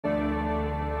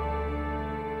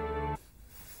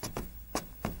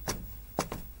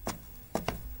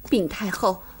禀太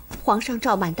后，皇上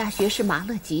召满大学士马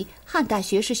勒吉、汉大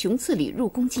学士熊次礼入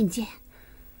宫觐见。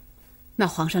那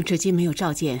皇上至今没有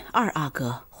召见二阿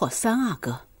哥或三阿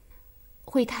哥？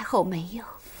回太后没有。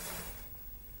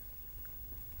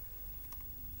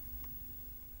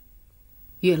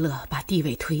乐乐把地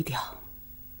位推掉，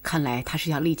看来他是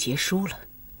要立节书了。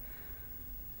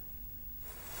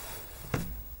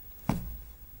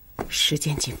时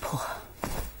间紧迫，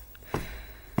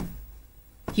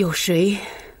有谁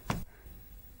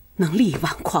能力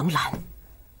挽狂澜？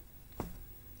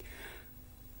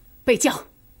备轿。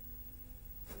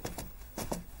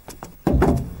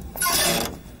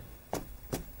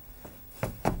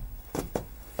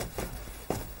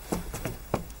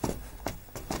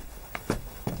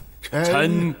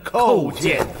臣叩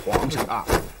见皇上。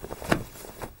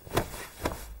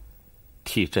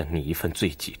替朕拟一份罪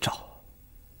己诏，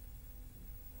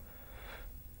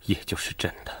也就是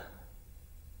朕的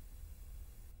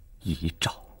遗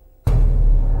诏。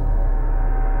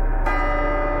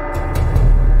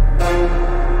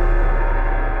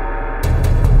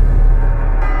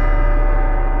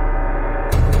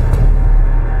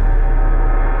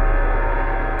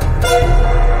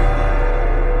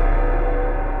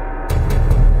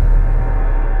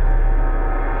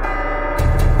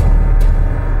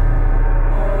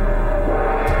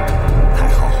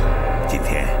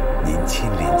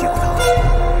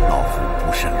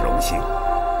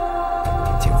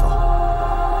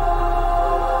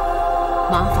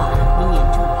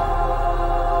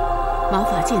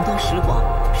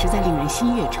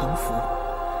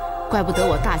怪不得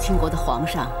我大清国的皇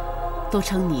上都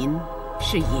称您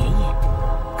是爷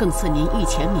爷，更赐您御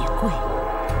前免贵，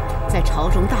在朝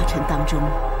中大臣当中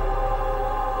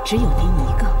只有您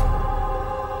一个。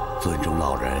尊重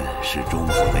老人是中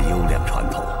国的优良传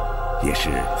统，也是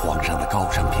皇上的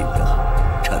高尚品德。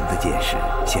臣的见识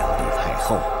相比太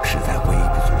后实在微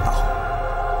不足道。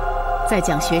在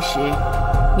讲学时，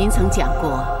您曾讲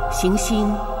过行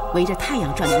星围着太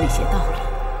阳转的那些道理。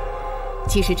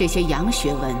其实这些洋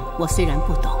学问我虽然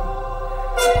不懂，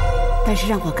但是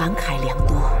让我感慨良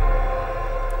多。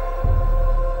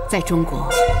在中国，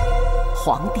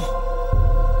皇帝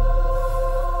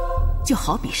就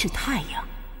好比是太阳，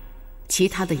其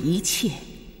他的一切，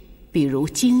比如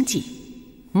经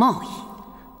济、贸易、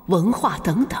文化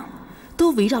等等，都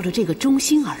围绕着这个中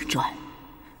心而转。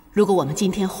如果我们今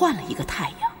天换了一个太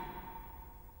阳，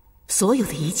所有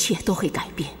的一切都会改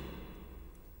变。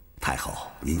太后，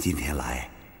您今天来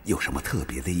有什么特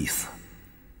别的意思？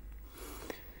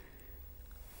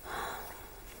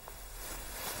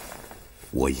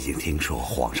我已经听说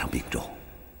皇上病重，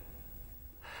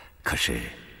可是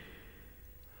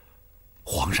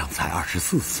皇上才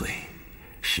24岁，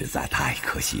实在太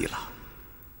可惜了。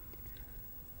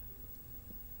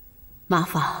马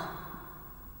法，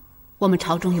我们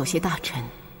朝中有些大臣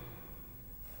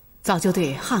早就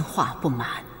对汉化不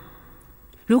满，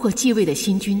如果继位的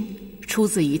新君出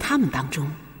自于他们当中，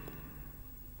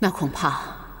那恐怕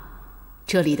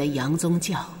这里的洋宗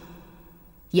教、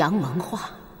洋文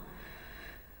化，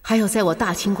还有在我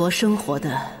大清国生活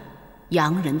的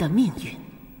洋人的命运，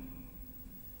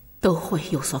都会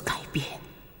有所改变。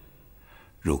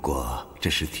如果这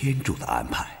是天主的安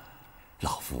排，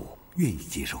老夫愿意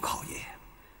接受考验。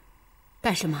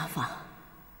但是马法，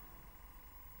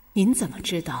您怎么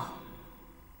知道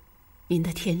您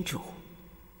的天主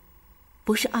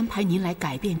不是安排您来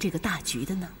改变这个大局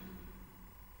的呢？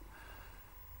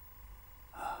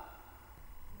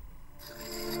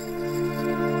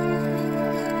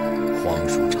皇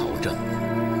属朝政，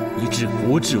以致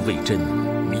国治未臻，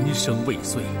民生未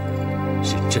遂，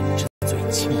是朕之罪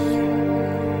欺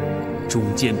也；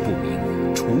忠奸不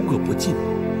明，除恶不尽，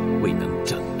未能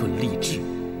整顿吏治，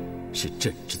是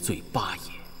朕之罪八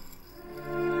也；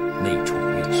内宠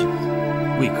越制，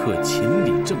未克秦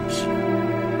理政事，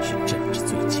是朕之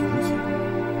罪九也；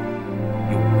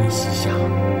永为膝下，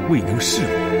未能事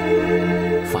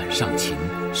我，反上秦，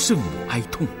圣母哀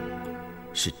痛，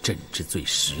是朕之罪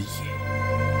十也。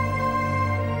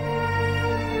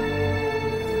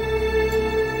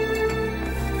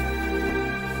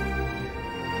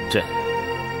朕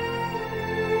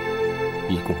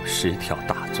一共10条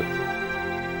大罪，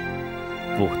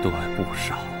不多不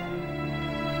少。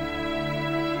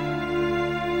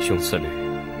熊次吕，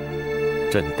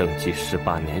朕登基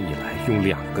18年以来，用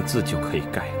2个字就可以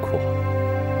概括：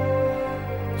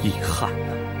遗憾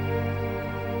啊！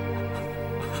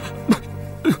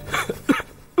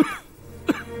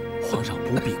皇上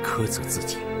不必苛责自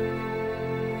己。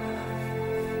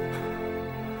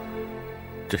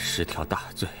这10条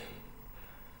大罪，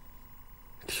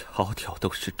条条都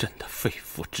是朕的肺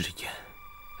腑之言。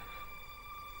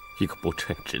一个不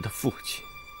称职的父亲，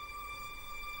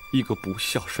一个不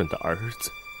孝顺的儿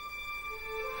子，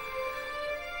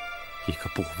一个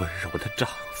不温柔的丈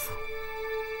夫，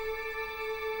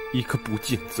一个不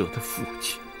尽责的父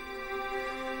亲。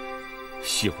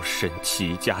修身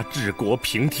齐家治国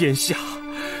平天下，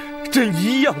朕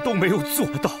一样都没有做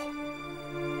到。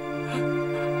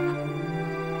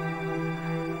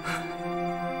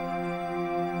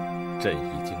朕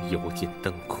已经油尽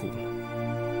灯枯了，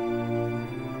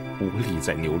无力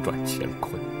再扭转乾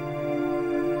坤，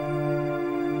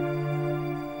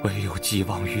唯有寄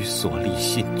望于所立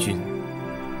新君，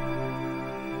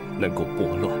能够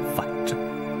拨乱反正，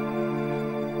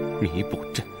弥补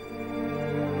朕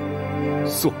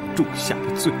所种下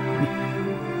的罪孽。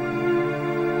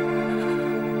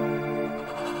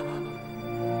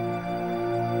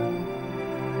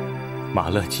马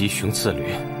勒吉雄次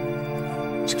旅，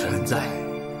臣在。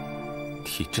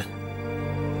替朕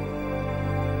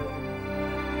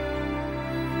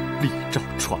立诏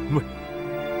传位。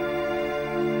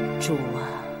主啊，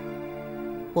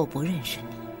我不认识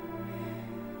你，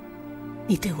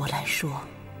你对我来说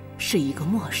是一个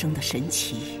陌生的神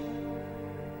奇。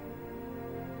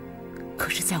可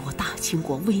是在我大清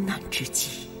国危难之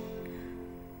际，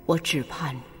我只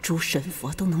盼诸神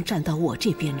佛都能站到我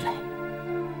这边来。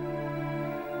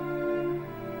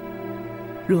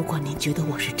如果您觉得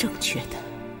我是正确的，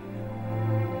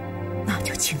那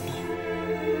就请您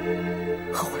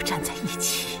和我站在一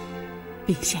起，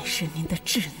并显示您的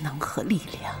智能和力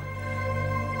量，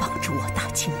帮助我大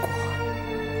清国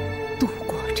度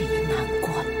过这一难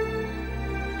关。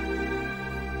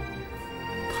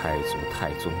太祖、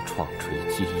太宗创垂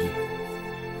基业，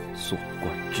所贯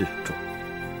至重，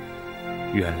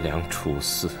元良处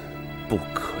嗣，不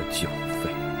可久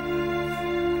废。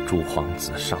诸皇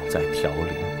子尚在条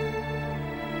领，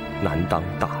难当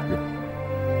大任，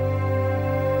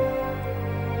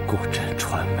故朕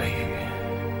传位于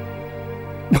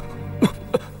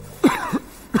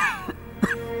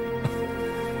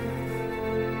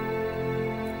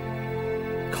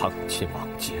康亲王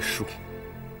杰书。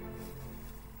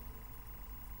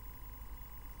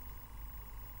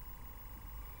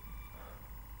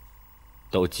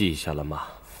都记下了吗？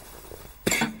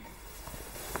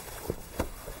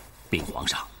禀皇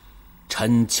上，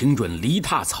臣请准离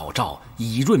榻草诏，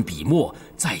以润笔墨，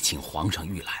再请皇上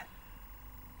御览。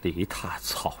离榻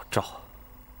草诏，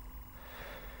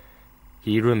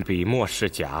以润笔墨是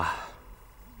假，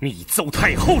密奏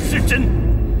太后是真。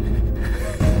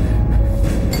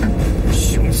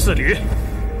熊次旅，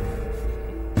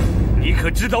你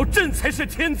可知道朕才是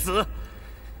天子？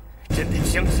朕的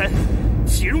江山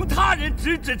岂容他人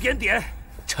指指点点？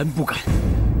臣不敢。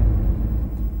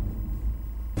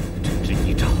朕之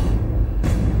遗诏，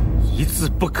一字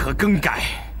不可更改。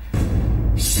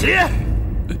写。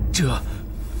这。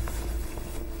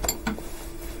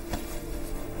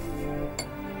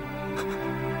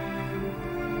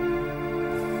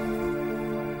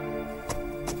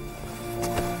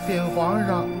禀皇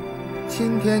上，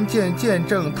钦天监监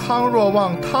正汤若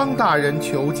望汤大人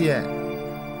求见。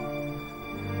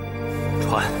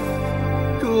传。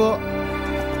这。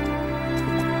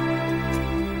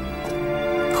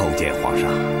叩见皇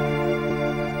上。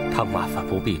汤麻烦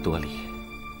不必多礼。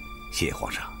谢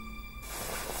皇上。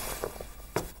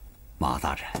马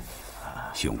大人，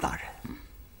熊大人，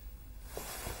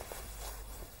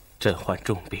朕患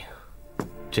重病，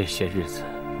这些日子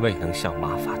未能向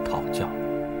马法讨教，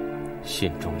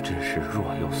心中真是若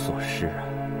有所失啊。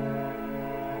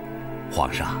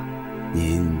皇上，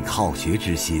您好学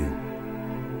之心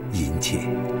殷切，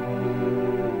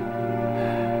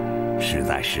实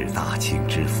在是大清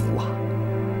之福啊！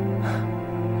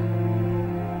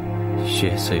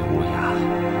学虽无涯，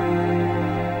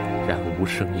然无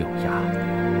声有涯。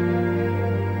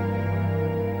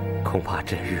恐怕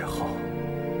朕日后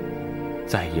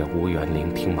再也无缘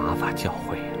聆听马法教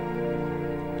诲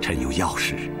了。臣有要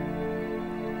事，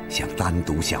想单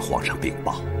独向皇上禀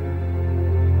报。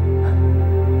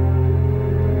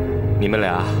你们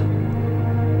俩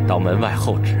到门外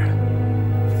候旨。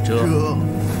这。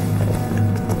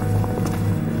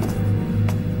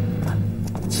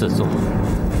赐座。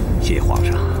谢皇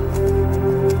上。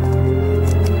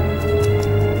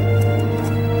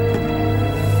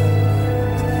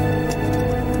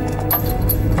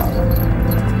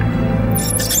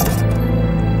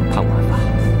汤麻法，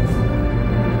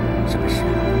什么事？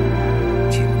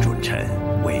请准臣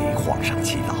为皇上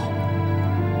祈祷。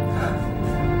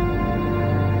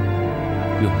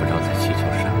用不着再祈求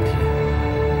上天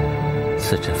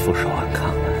赐朕福寿安康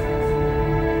了。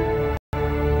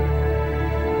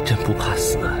朕不怕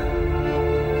死，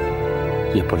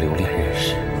也不留恋人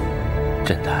世。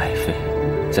朕的爱妃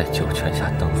在九泉下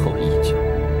等候已久，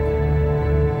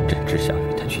朕只想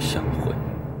与她去相会。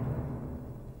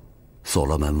所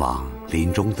罗门王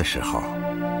临终的时候，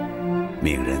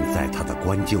命人在他的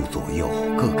棺柩左右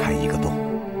各开一个洞，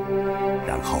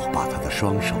然后把他的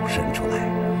双手伸出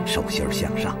来，手心向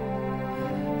上。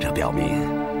这表明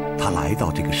他来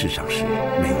到这个世上时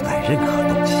没有带任何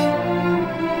东西，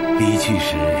离去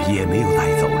时也没有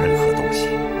带走任何东西。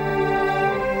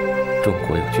中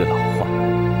国有句老话，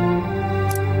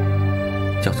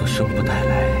叫做生不带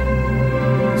来，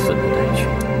死不带去，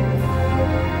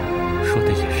说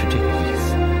的也是这个意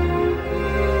思。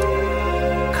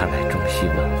看来中西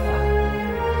文化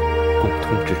共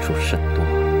通之处甚多。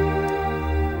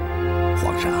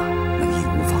皇上能以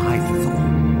无妨碍地走，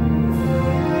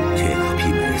却可媲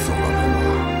美所罗门王。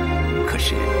可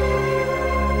是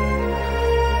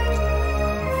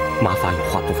马法有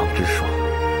话不妨直说。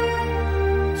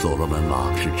所罗门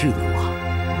王是智能王，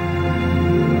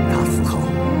他死后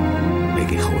没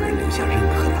给后人留下任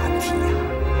何难题呀。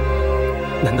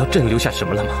难道朕留下什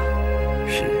么了吗？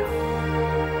是啊，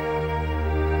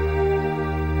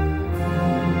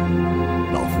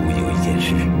老夫有一件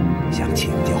事想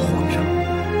请教皇上，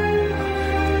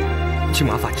请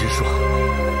马法直说。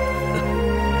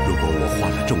如果我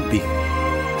患了重病，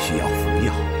需要服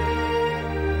药，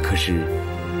可是，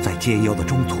在煎药的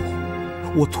中途，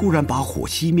我突然把火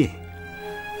熄灭，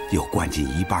又灌进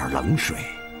一半冷水，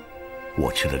我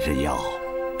吃了这药，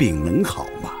病能好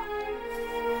吗？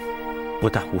不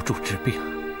但无助治病，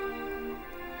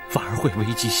反而会危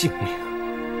及性命。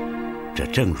这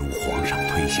正如皇上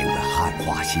推行的汉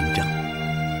化新政，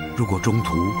如果中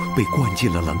途被灌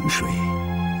进了冷水，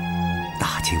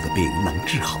大清的病能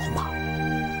治好吗？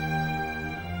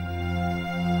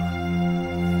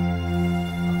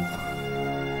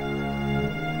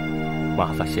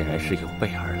马法显然是有备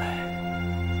而来，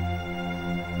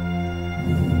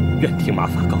愿听马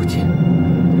法高见。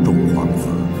众皇子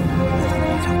如同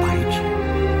一张白纸，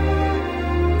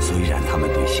虽然他们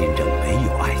对新政没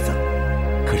有爱憎，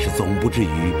可是总不至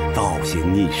于倒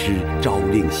行逆施、朝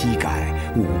令夕改、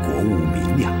误国误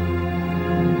民呀。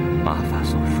马法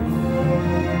所说，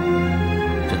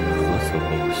朕何曾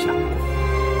没有想过？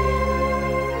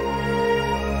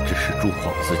只是诸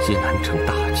皇子皆难成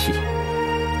大器，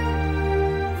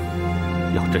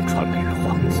要朕传每日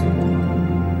皇子，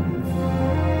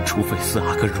除非四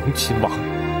阿哥荣亲王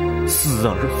死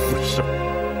而复生。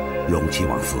荣亲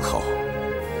王死后，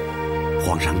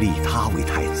皇上立他为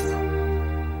太子，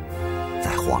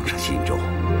在皇上心中，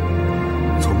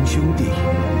从兄弟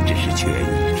只是权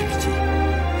宜之计，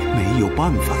没有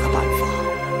办法的办法，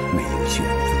没有选择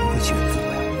的选择。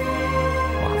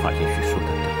马法也许说得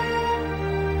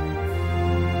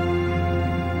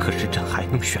对，可是朕还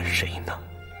能选谁呢？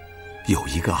有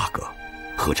一个阿哥，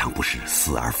何尝不是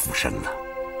死而复生呢？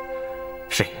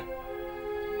谁？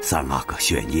三阿哥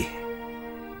玄烨。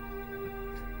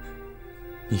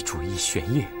你主意玄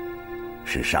烨？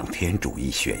是上天主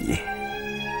意玄烨。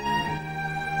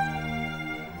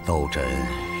斗争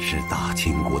是大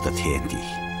清国的天敌，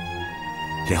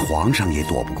连皇上也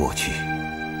躲不过去。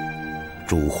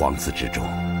诸皇子之中，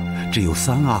只有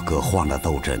三阿哥患了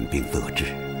斗争并得志，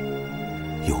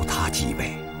由他继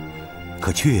位，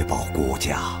可确保国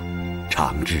家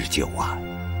长治久安，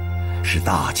是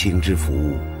大清之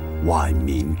福，万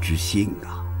民之幸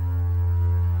啊！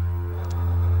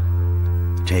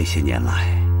这些年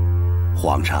来，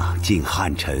皇上敬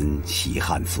汉臣，习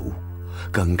汉俗，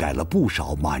更改了不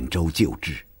少满洲旧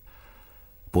制，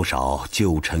不少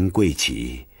旧臣贵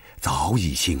戚早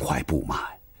已心怀不满，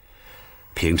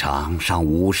平常尚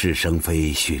无事生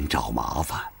非，寻找麻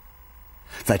烦。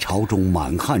在朝中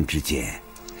满汉之间，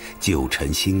旧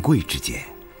臣新贵之间，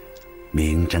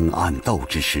明争暗斗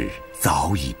之事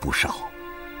早已不少。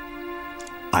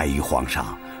碍于皇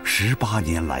上18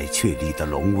年来确立的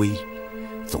龙威，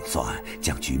总算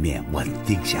将局面稳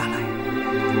定下来。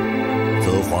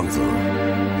则皇子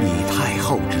以太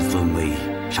后之尊威，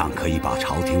尚可以把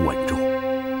朝廷稳住；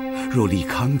若立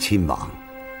康亲王，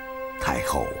太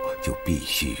后就必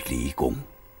须离宫。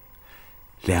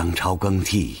两朝更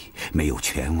替，没有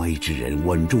权威之人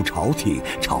稳住朝廷，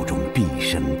朝中必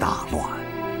生大乱，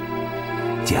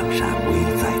江山危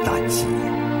在旦夕。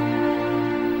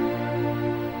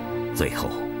最后，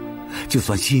就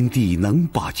算新帝能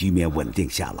把局面稳定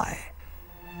下来，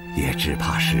也只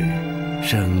怕是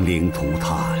生灵涂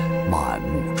炭，满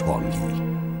目疮痍。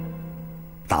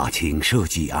大清社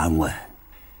稷安稳，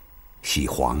系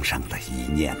皇上的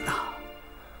一念呐。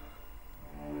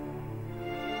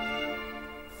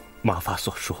马法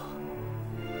所说，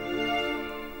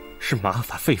是马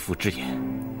法肺腑之言。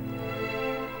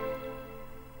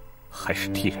还是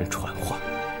替人传话？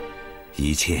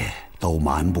一切都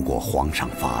瞒不过皇上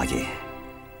法眼。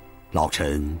老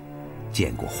臣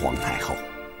见过皇太后。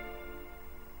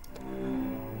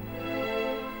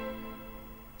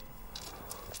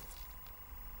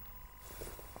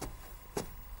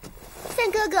三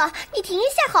哥哥，你停一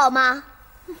下好吗？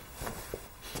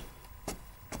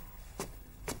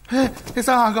哎，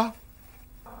三阿哥，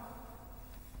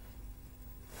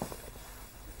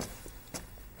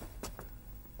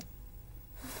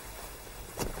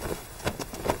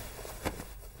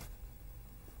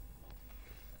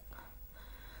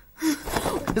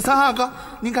三阿哥，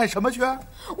您干什么去？我要去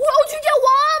见皇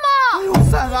阿玛。哎呦，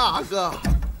三阿哥，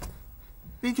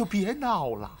您就别闹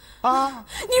了啊！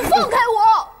你放开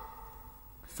我！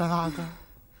三阿哥，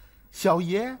小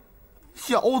爷，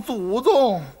小祖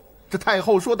宗。这太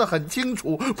后说得很清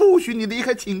楚，不许你离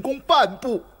开寝宫半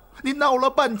步。你闹了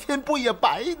半天，不也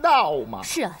白闹吗？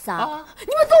是啊，三啊，你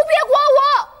们都别管我，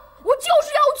我就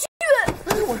是要去。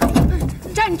哎，我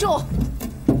说，站住！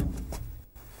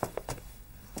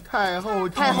太后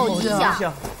陛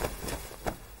下。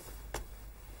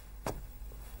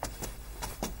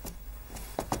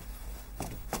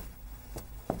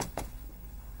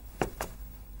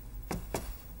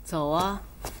走啊！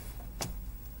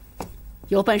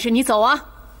有本事你走啊！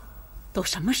都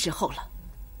什么时候了？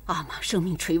阿玛生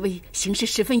命垂危，形势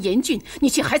十分严峻，你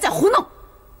却还在胡弄！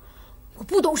我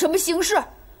不懂什么形势，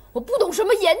我不懂什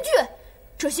么严峻，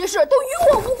这些事都与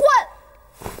我无关。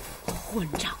混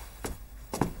账！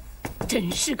真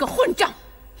是个混账！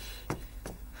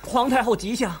皇太后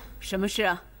吉祥，什么事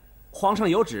啊？皇上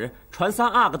有旨传三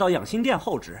阿哥到养心殿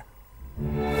候旨。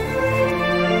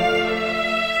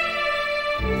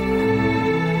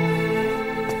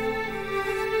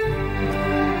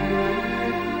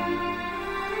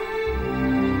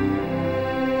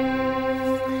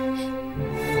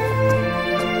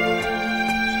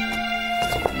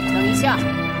等一下，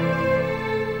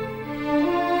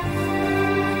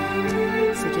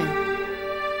思珍。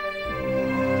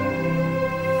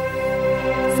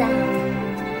三阿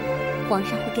哥，皇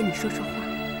上会跟你说说话，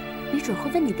没准会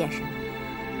问你点什么。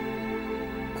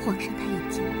皇上他已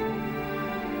经……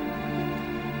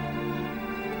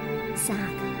三阿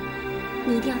哥，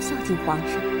你一定要孝敬皇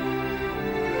上，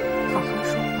好好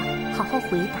说话，好好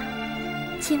回答，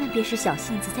千万别使小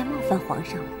性子再冒犯皇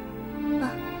上了，啊！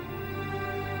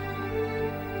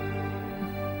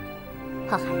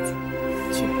好孩子，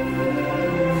去。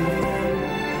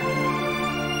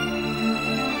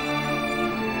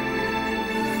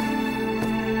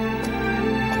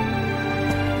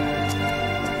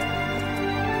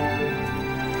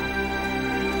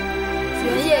玄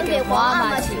烨给皇阿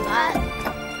玛请安。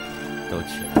都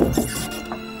起来了。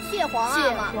谢皇阿玛。谢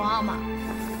皇阿玛。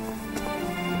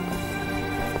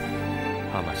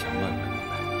阿玛想问问你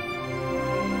们，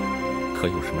可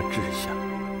有什么志向？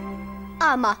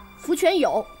阿玛福全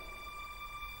有。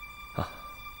啊，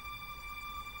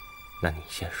那你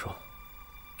先说。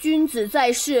君子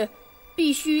在世，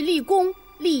必须立功、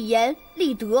立言、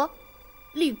立德。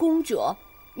立功者，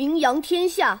名扬天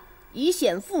下，以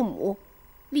显父母；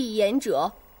立言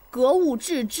者，格物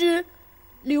致知，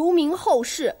留名后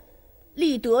世；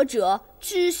立德者，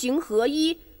知行合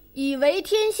一，以为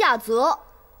天下则。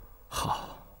好。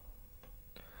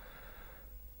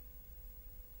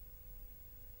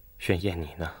玄烨，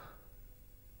你呢？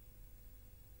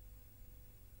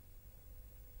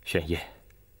玄烨，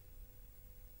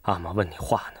阿玛问你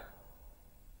话呢。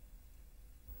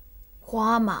皇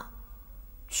阿玛，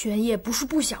玄烨不是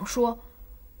不想说，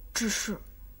只是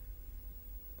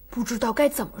不知道该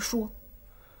怎么说。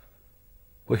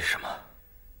为什么？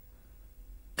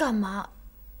干嘛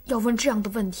要问这样的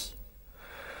问题？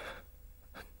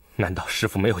难道师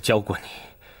父没有教过你，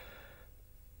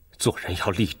做人要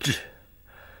立志？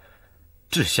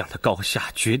志向的高下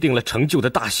决定了成就的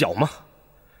大小吗？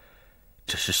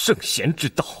这是圣贤之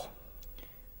道。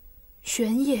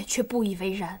玄烨却不以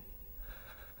为然。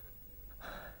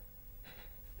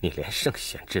你连圣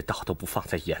贤之道都不放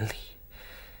在眼里。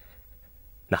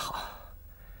那好，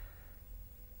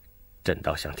朕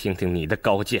倒想听听你的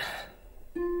高见。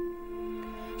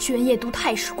玄烨读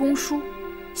太史公书，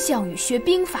项羽学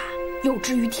兵法，有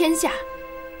之于天下，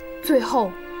最后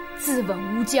自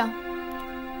刎乌江。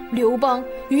刘邦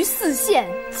于四县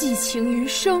寄情于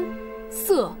声、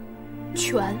色、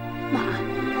权、马，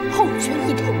后权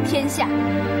一统天下。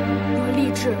若立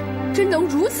志真能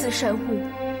如此神乎？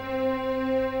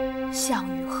项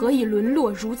羽何以沦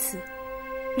落如此？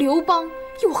刘邦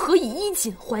又何以衣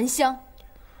锦还乡？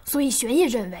所以玄烨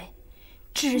认为，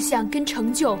志向跟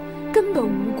成就根本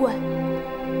无关，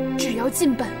只要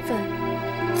尽本分，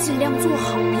尽量做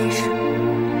好便是。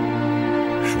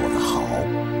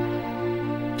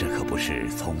是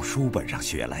从书本上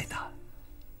学来的，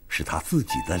是他自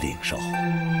己的领受，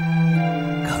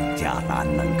更加难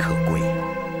能可贵呀。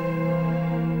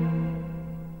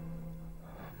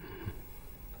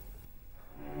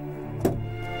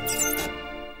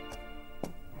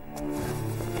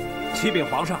启禀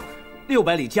皇上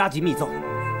，600里加急密奏。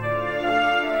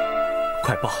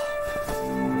快报！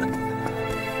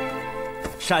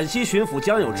陕西巡抚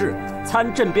江有志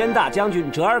参镇边大将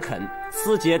军折尔肯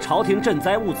私劫朝廷赈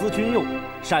灾物资军用，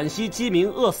陕西饥民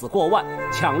饿死过万，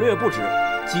抢掠不止，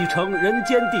几成人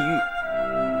间地狱。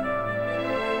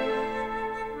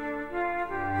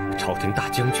朝廷大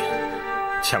将军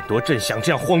抢夺镇饷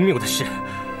这样荒谬的事，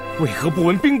为何不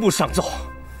闻兵部上奏？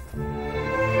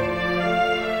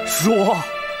说，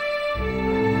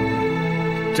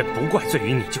朕不怪罪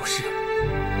于你就是。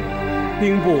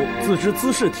兵部自知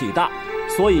兹事体大，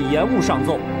所以延误上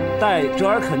奏，待折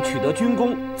尔肯取得军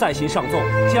功，再行上奏，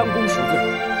将功赎罪。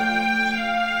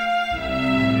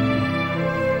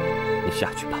你下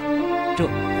去吧。这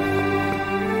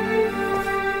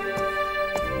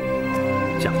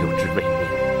江有志为民，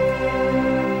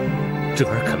折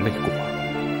尔肯为国，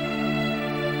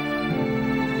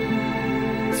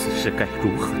此事该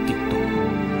如何定夺？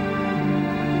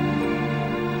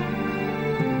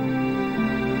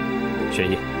玄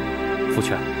烨、福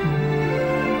全，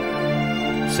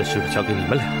此事交给你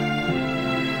们俩，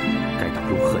该当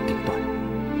如何定断？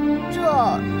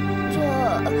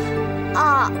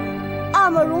阿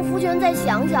玛容福全再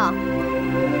想想。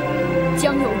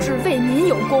江有志为民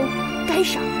有功，该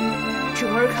赏；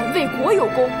折尔肯为国有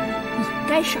功，也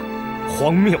该赏。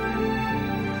荒谬！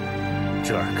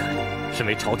折尔肯身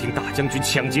为朝廷大将军，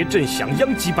抢劫镇饷，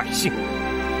殃及百姓。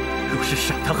若是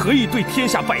赏他，何以对天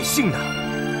下百姓呢？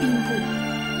兵部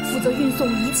负责运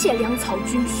送一切粮草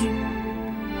军需，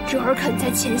折尔肯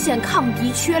在前线抗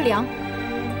敌缺粮，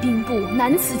兵部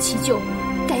难辞其咎，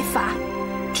该罚；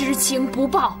知情不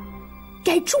报，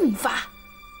该重罚。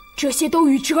这些都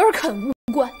与折尔肯无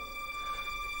关。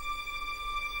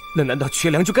那难道缺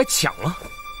粮就该抢了？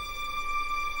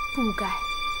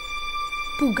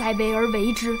不该为而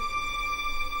为之，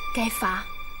该罚；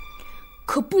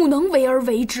可不能为而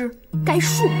为之，该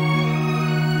恕。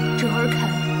折尔肯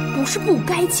不是不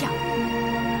该抢，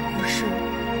而是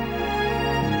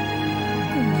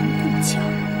不能不抢，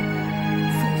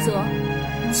否则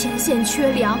前线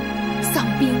缺粮，丧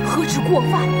兵何止过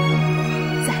万？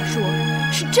再说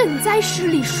是赈灾失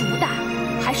利孰大，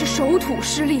还是守土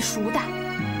失利孰大？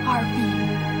二必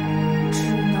只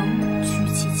能取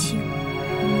其轻。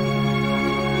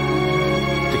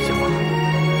这些话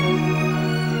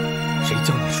谁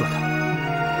教你说的？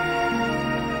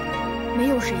没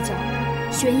有谁教，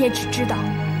玄烨只知道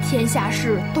天下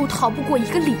事都逃不过一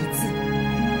个理字。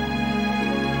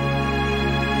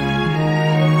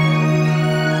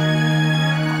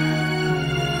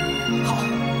好，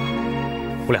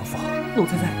吴良辅，奴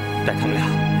才在，带他们俩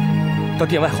到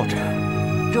殿外候旨。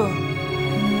这儿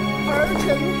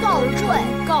臣告退。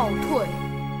告退。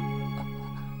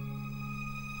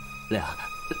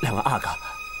两位阿哥，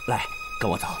来，跟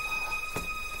我走。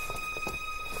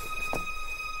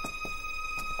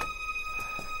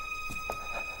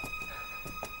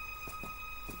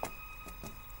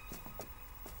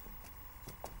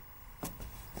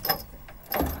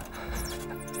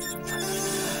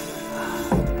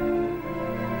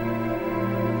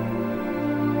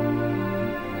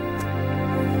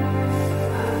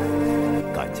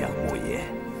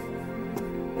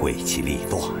贵其立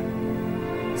断，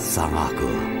三阿哥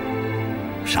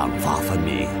赏罚分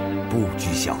明，不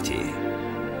拘小节，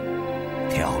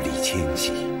条理清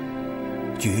晰，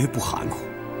绝不含糊，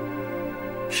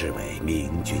是为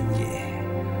明君也。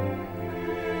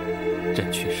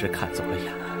朕确实看走了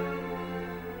眼了，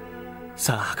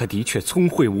三阿哥的确聪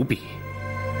慧无比。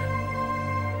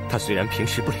他虽然平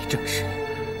时不理政事，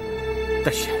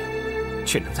但是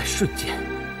却能在瞬间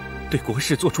对国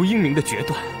事做出英明的决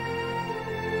断，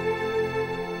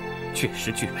确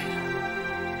实具备了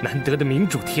难得的民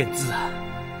主天资啊！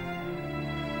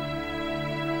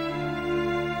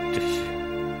只是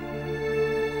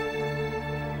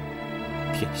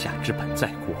天下之本在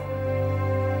国，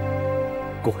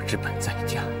国之本在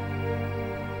家，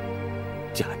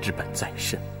家之本在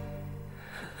身。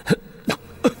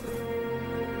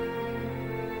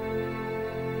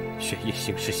玄烨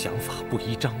行事想法不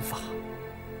依章法，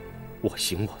我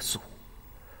行我素，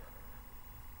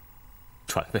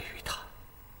传位于他，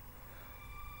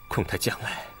恐他将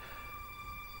来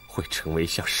会成为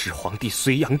像始皇帝、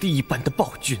隋炀帝一般的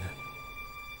暴君。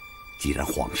既然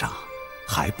皇上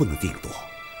还不能定夺，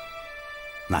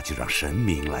那就让神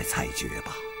明来裁决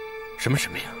吧。什么神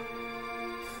明？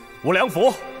吴良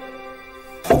辅，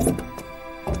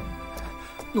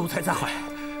奴才在，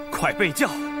快备轿。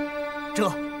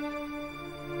这。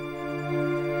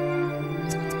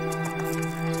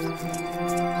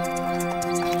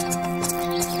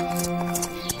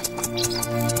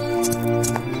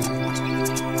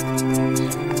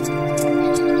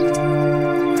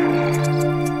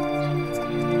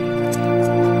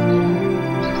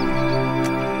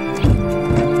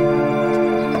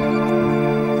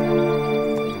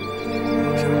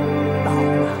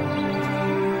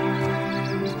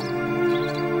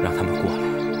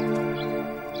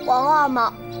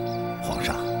皇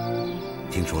上，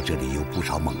听说这里有不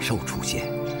少猛兽出现，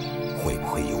会不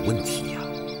会有问题呀？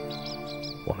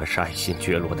我们是爱新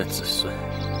觉罗的子孙，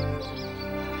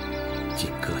金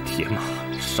戈铁马，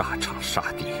沙场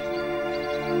杀敌，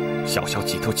小小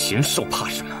几头禽兽怕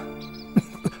什么？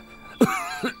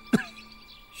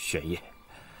玄烨、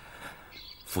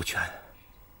福全，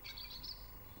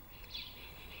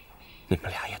你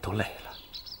们俩也都累了，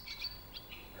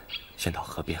先到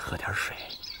河边喝点水，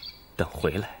等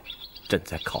回来，朕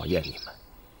再考验你们。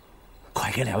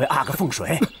快给两位阿哥奉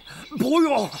水。不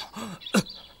用。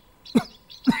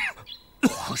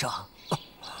皇上，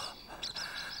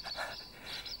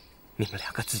你们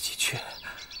两个自己去，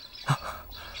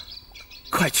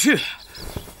快去。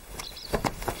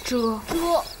这。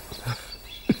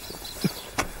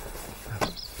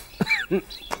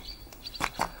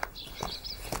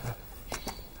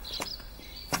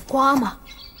皇阿玛，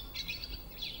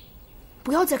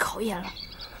不要再考验了。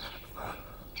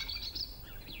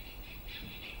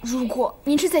如果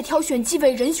您是在挑选继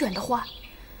位人选的话，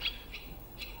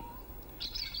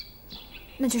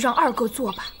那就让二哥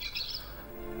做吧。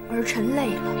儿臣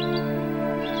累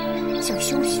了，想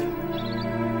休息了。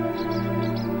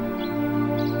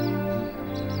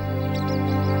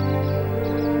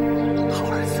好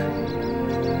儿子，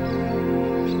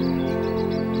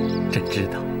朕知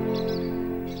道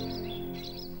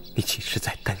你其实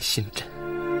在担心朕。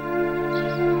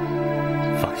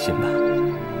放心吧，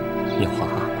你皇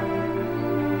阿玛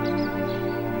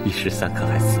一时三刻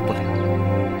还死不了。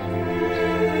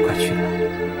快去吧。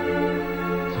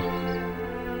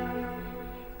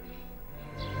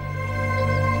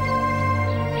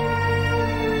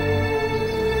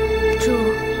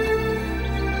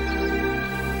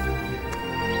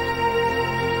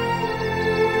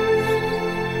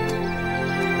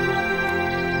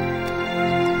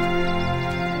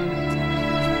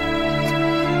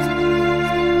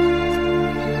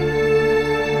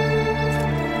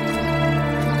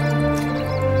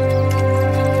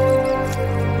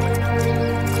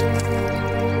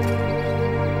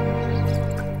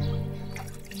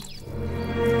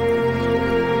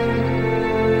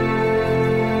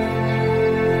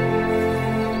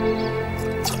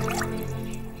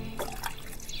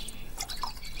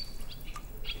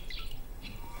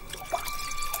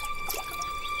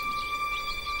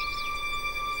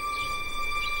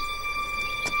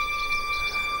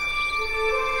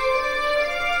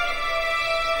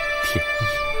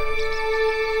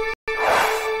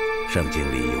圣经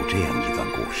里有这样一段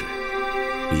故事：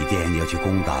米甸要去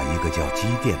攻打一个叫基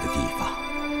甸的地方，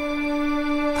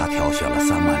他挑选了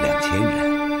32000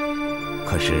人，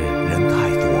可是人太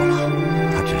多了，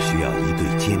他只需要1队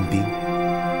坚兵。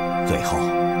最后，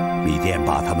米甸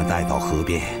把他们带到河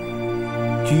边，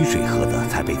居水河的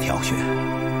才被挑选。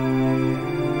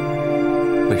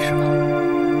为什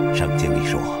么？圣经里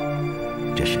说，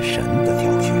这是神的挑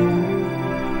选。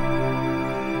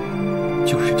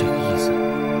就是这个意思。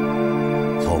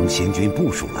从行军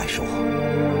部署来说，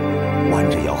弯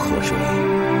着腰喝水，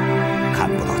看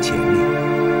不到前面，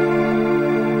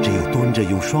只有蹲着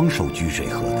用双手居水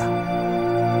喝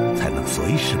的，才能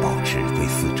随时保持对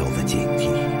四周的警惕。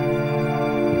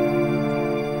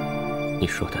你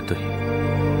说的对，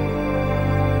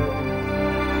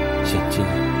现今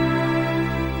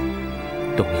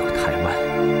东有台湾，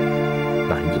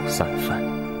南有三藩，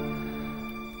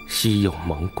西有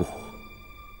蒙古，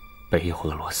北有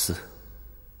俄罗斯，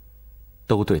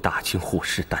都对大清虎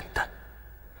视眈眈。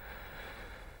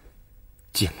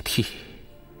警惕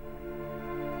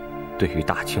对于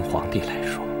大清皇帝来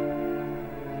说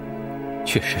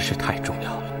确实是太重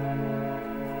要了。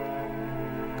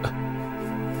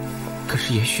可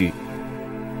是也许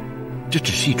这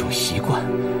只是一种习惯，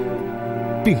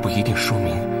并不一定说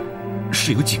明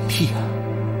是有警惕啊。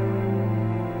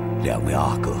两位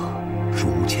阿哥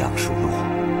孰强孰弱，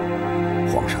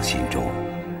皇上心中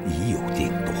已有定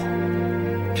夺，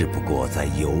只不过在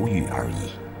犹豫而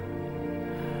已。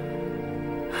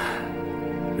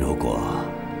如果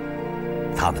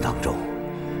他们当中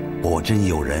果真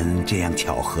有人这样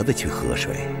巧合的去喝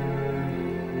水，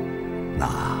那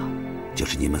就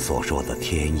是你们所说的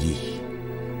天意。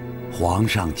皇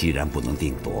上既然不能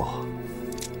定夺，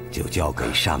就交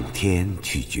给上天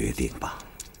去决定吧。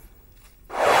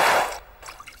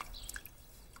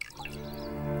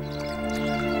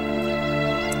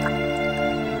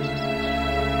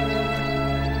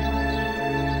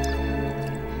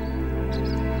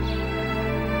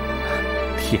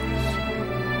天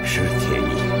意是天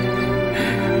意，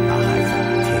那孩子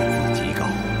天资极高，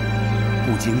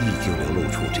不经意就流露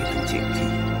出这种警惕，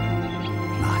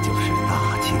那就是大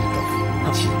清的福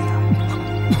气呀！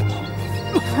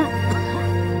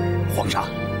皇上，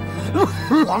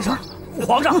皇上，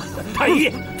皇上，太医，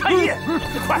太医，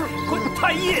快，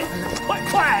太医，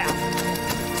快啊！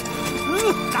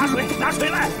拿水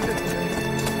来！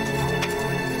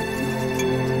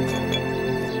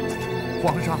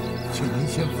皇上，请您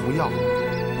先服药。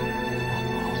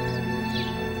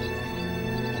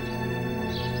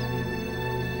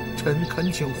臣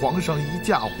恳请皇上移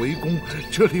驾回宫，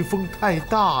这里风太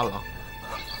大了。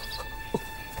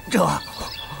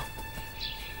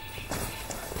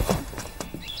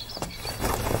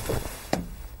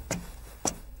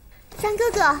三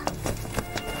哥哥，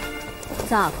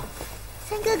咋个？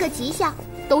三哥哥吉祥，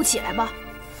都起来吧。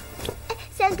哎，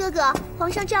三哥哥，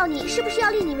皇上召你，是不是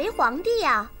要立你为皇帝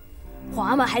呀？皇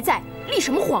阿玛还在，立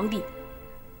什么皇帝？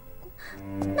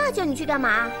那叫你去干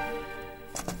嘛？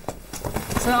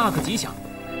三阿哥吉祥。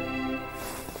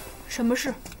什么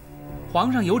事？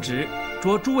皇上有旨，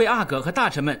着诸位阿哥和大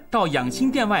臣们到养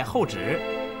心殿外候旨。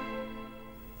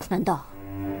难道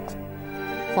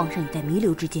皇上也在弥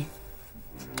留之间？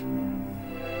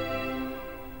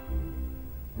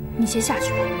你先下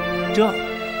去吧。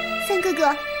三哥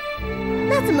哥，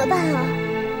那怎么办啊？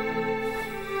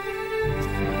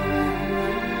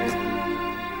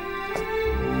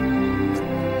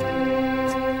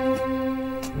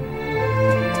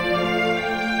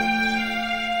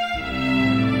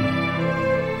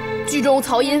剧中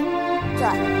曹音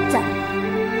在。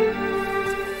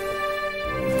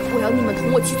我要你们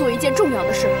同我去做一件重要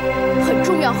的事，很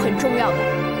重要的。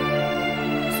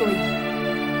所以，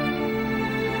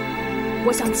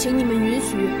我想请你们允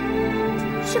许。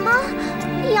什么？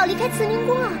你要离开慈宁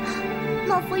宫啊？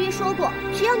老佛爷说过，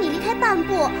只要你离开半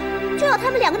步，就要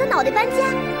他们两个的脑袋搬家。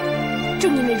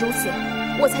正因为如此，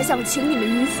我才想请你们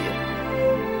允许。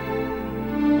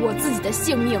我自己的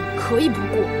性命可以不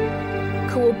顾，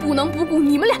可我不能不顾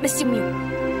你们俩的性命。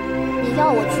你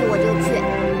要我去，我就去。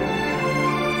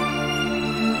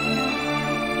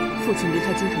父亲离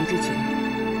开京城之前，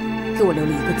给我留了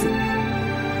一个字：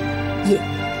隐。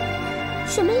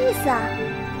什么意思啊？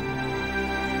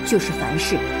就是凡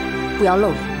事不要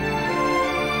露脸。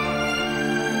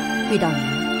遇到您，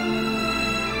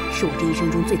是我这一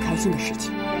生中最开心的事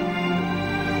情，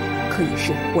可也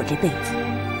是我这辈子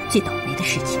最倒霉的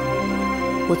事情。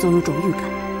我总有种预感，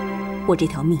我这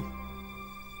条命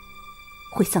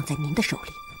会丧在您的手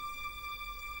里。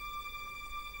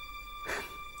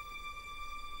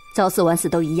早死晚死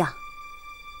都一样，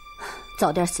早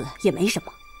点死也没什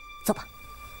么。走吧。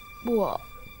我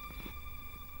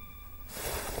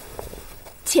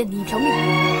欠你一条命。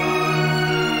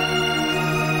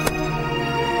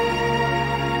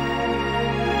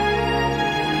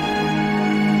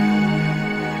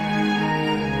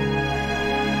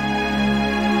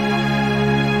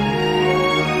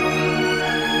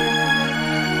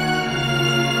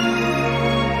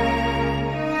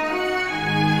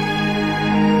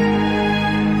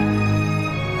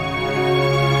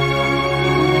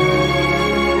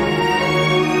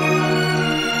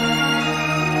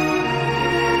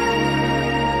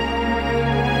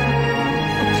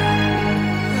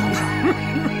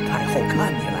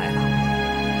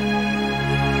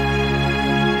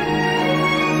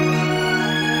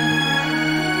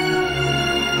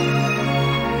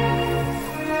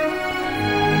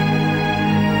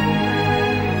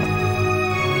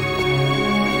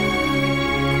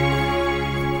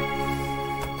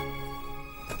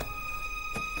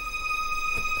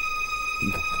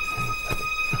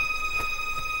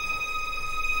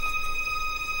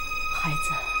孩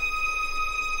子，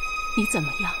你怎么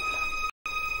样了？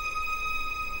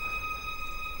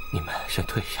你们先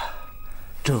退下。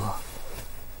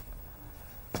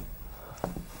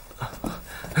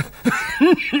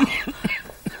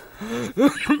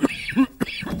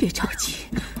别着急，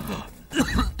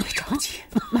别着急，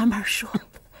慢慢说，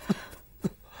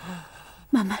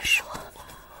慢慢说。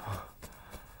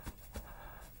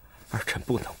儿臣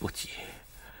不能不急，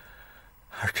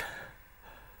儿臣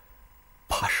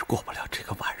怕是过不了这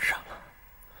个晚上了。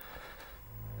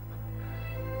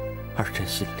儿臣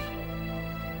心里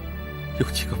有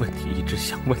几个问题一直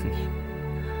想问您，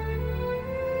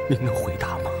您能回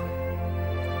答吗？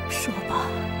说吧。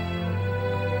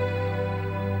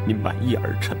您满意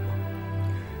儿臣吗？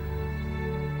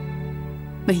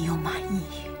没有满意，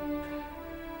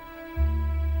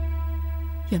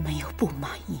也没有不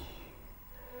满意。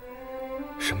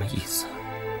什么意思？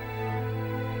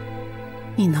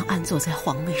你能安坐在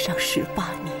皇位上18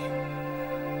年，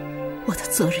我的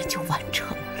责任就完成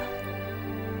了。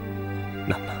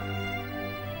那么，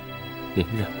您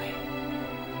认为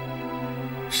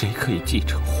谁可以继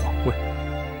承皇位？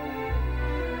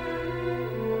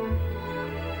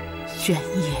玄烨。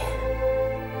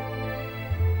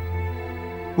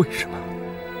为什么？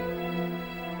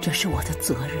这是我的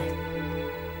责任，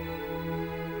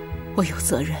我有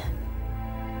责任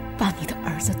把你的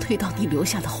儿子推到你留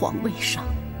下的皇位上。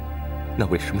那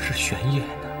为什么是玄烨呢？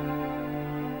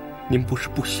您不是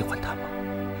不喜欢他吗？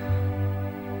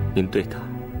您对他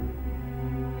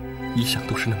一向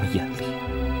都是那么严厉。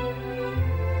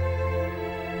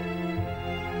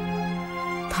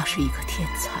他是一个天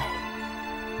才，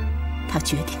他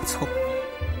绝顶聪明，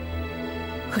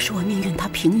可是我宁愿他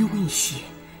平庸一些，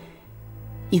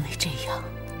因为这样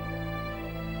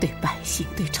对百姓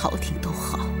对朝廷都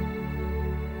好。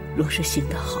若是行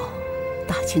得好，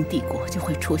大清帝国就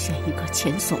会出现一个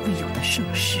前所未有的盛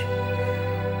世，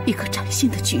一个崭新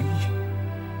的局面。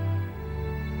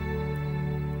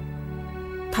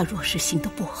他若是行得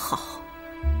不好，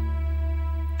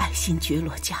爱新觉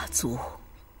罗家族，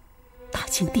大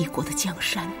清帝国的江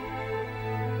山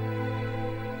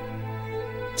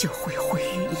就会毁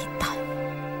于一旦。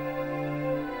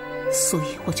所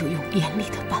以我就用严厉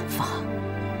的办法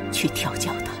去调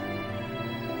教他，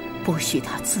不许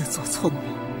他自作聪明，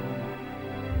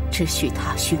只许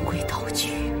他循规蹈矩。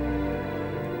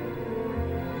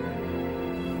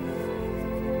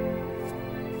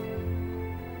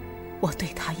我对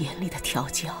他严厉的调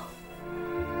教，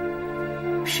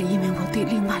是因为我对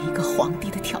另外一个皇帝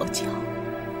的调教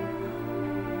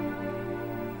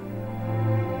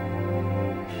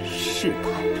失败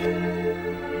了。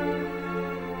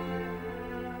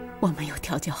我没有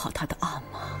调教好他的阿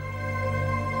玛，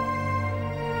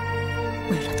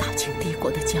为了大清帝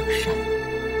国的江山，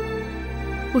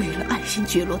为了爱新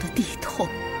觉罗的地痛，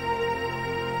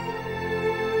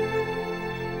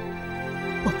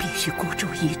我必须孤注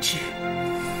一掷，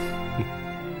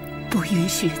不允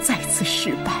许再次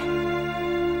失败。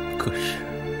可是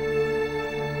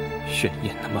玄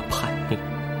烨那么叛逆，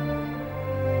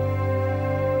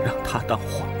让他当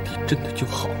皇帝真的就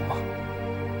好吗？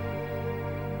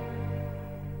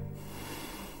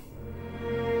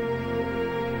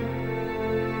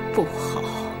不好，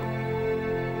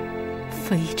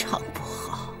非常不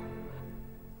好。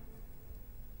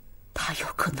他有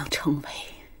可能成为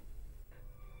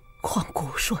旷古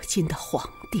烁今的皇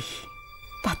帝，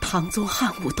把唐宗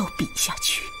汉武都比下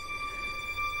去。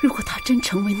如果他真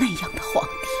成为那样的皇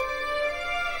帝，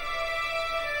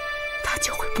他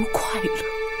就会不快乐，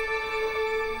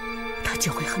他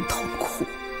就会很痛苦。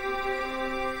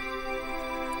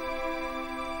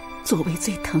作为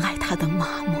最疼爱他的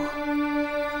妈妈，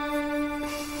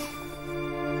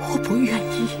我不愿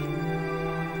意，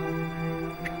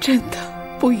真的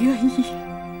不愿意。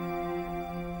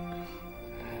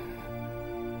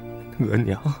额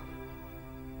娘，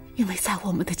因为在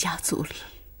我们的家族里，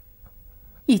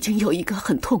已经有一个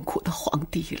很痛苦的皇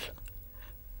帝了，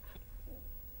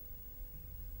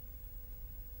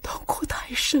痛苦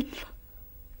太深了，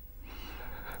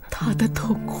他的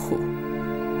痛苦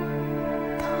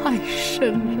太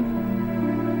深了。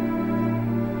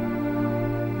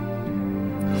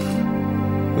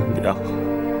额娘，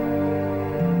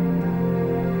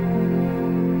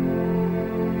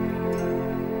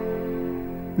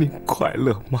您快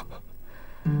乐吗？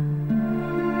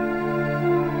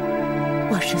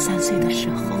我13岁的时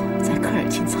候，在科尔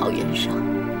沁草原上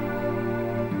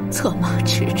策马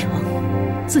驰骋，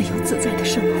自由自在的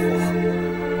生活。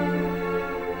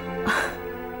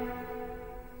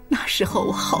那时候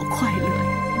我好快乐呀，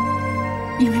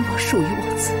因为我属于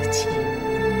我自己。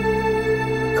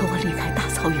可我离开大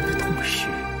草原的同时，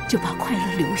就把快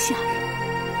乐留下了，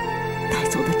带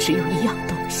走的只有一样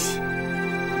东西，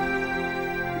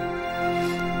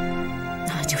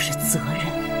那就是责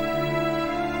任。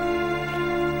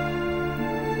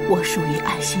我属于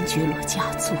爱新觉罗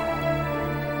家族，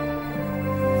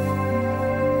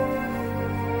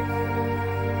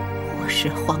我是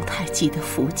皇太极的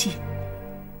福晋，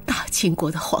大清国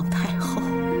的皇太后。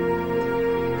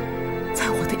在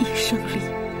我的一生里，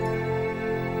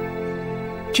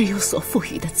只有所赋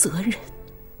予的责任、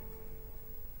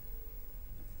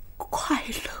快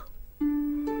乐。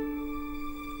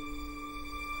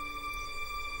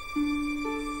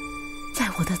在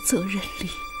我的责任里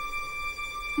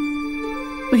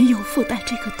没有附带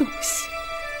这个东西。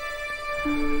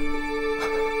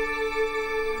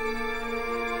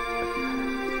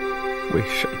为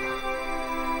什么？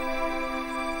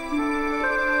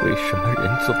为什么人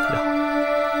总要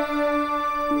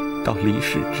到离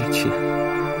世之前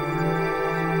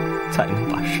才能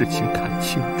把事情看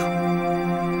清楚？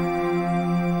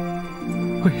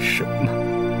为什么？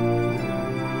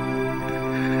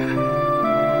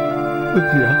额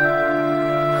娘，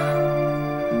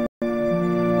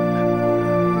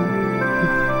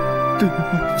对不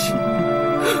起。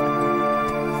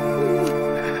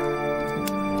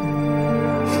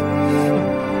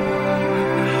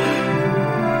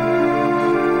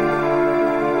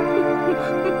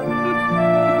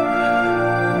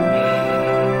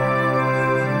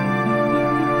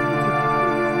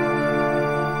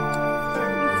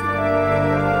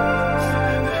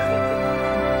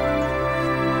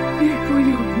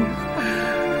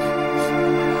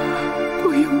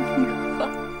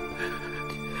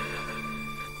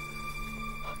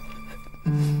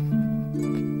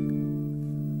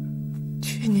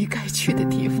去的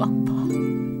地方吧，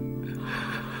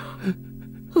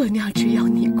额娘只要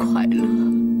你快乐，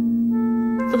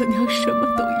额娘什么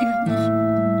都愿意。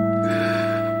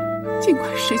尽管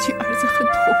失去儿子很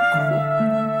痛苦，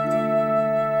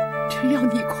只要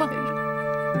你快乐，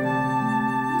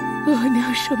额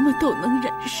娘什么都能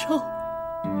忍受。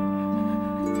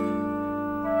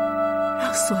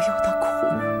让所有的苦，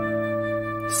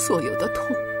所有的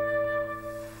痛，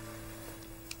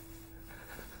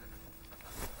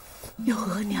由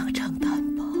额娘承担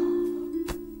吧。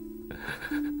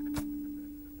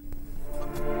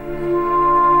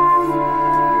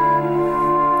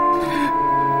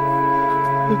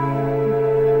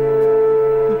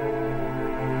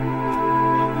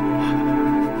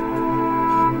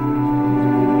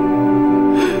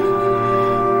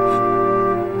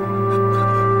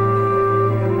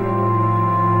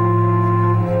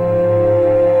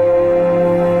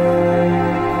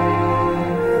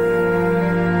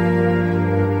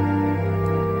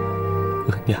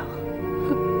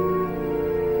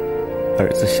儿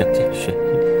子想见玄烨。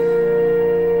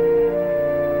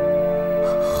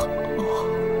好。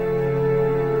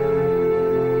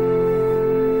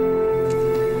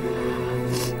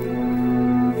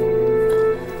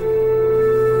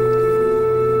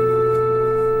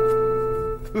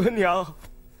额娘。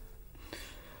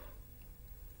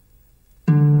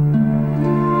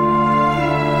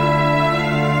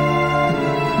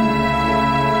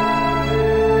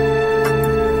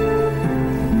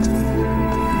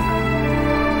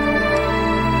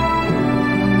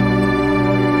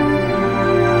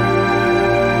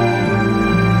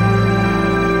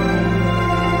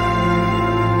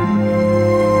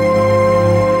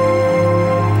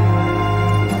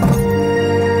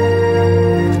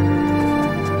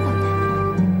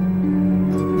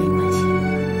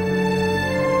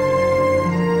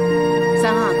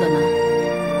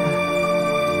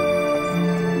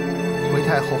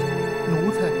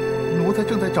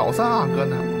三阿哥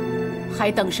呢？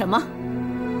还等什么？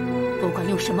不管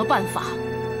用什么办法，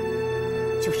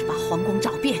就是把皇宫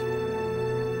找遍，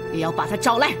也要把他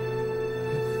找来。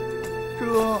这